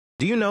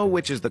Do you know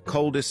which is the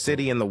coldest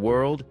city in the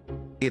world?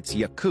 It's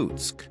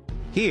Yakutsk.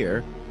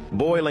 Here,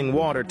 boiling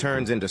water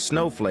turns into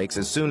snowflakes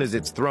as soon as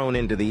it's thrown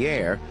into the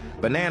air,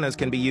 bananas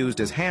can be used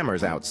as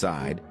hammers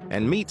outside,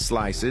 and meat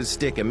slices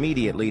stick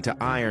immediately to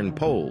iron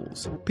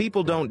poles.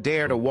 People don't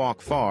dare to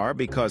walk far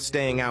because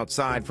staying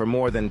outside for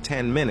more than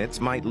 10 minutes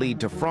might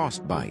lead to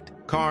frostbite.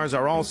 Cars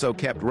are also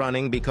kept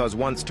running because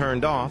once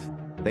turned off,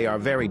 they are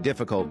very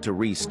difficult to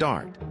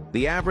restart.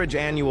 The average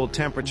annual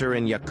temperature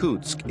in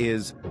Yakutsk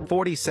is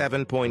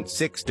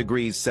 47.6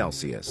 degrees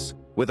Celsius,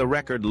 with a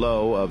record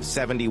low of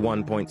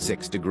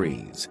 71.6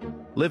 degrees.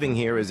 Living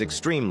here is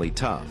extremely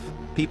tough.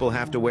 People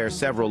have to wear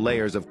several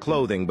layers of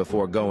clothing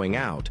before going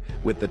out,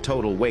 with the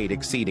total weight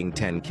exceeding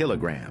 10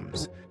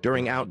 kilograms.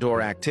 During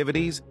outdoor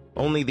activities,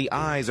 only the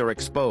eyes are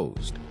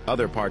exposed.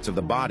 Other parts of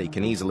the body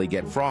can easily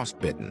get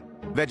frostbitten.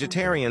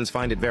 Vegetarians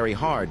find it very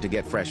hard to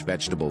get fresh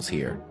vegetables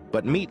here,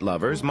 but meat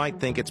lovers might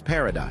think it's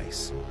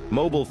paradise.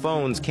 Mobile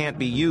phones can't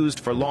be used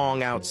for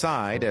long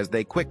outside as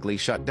they quickly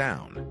shut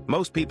down.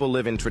 Most people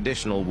live in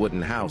traditional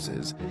wooden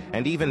houses,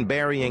 and even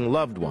burying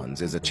loved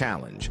ones is a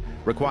challenge,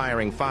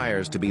 requiring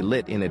fires to be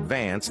lit in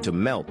advance to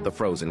melt the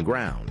frozen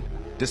ground.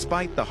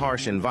 Despite the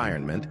harsh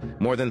environment,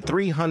 more than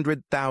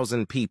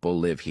 300,000 people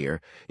live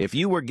here. If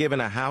you were given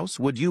a house,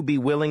 would you be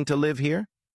willing to live here?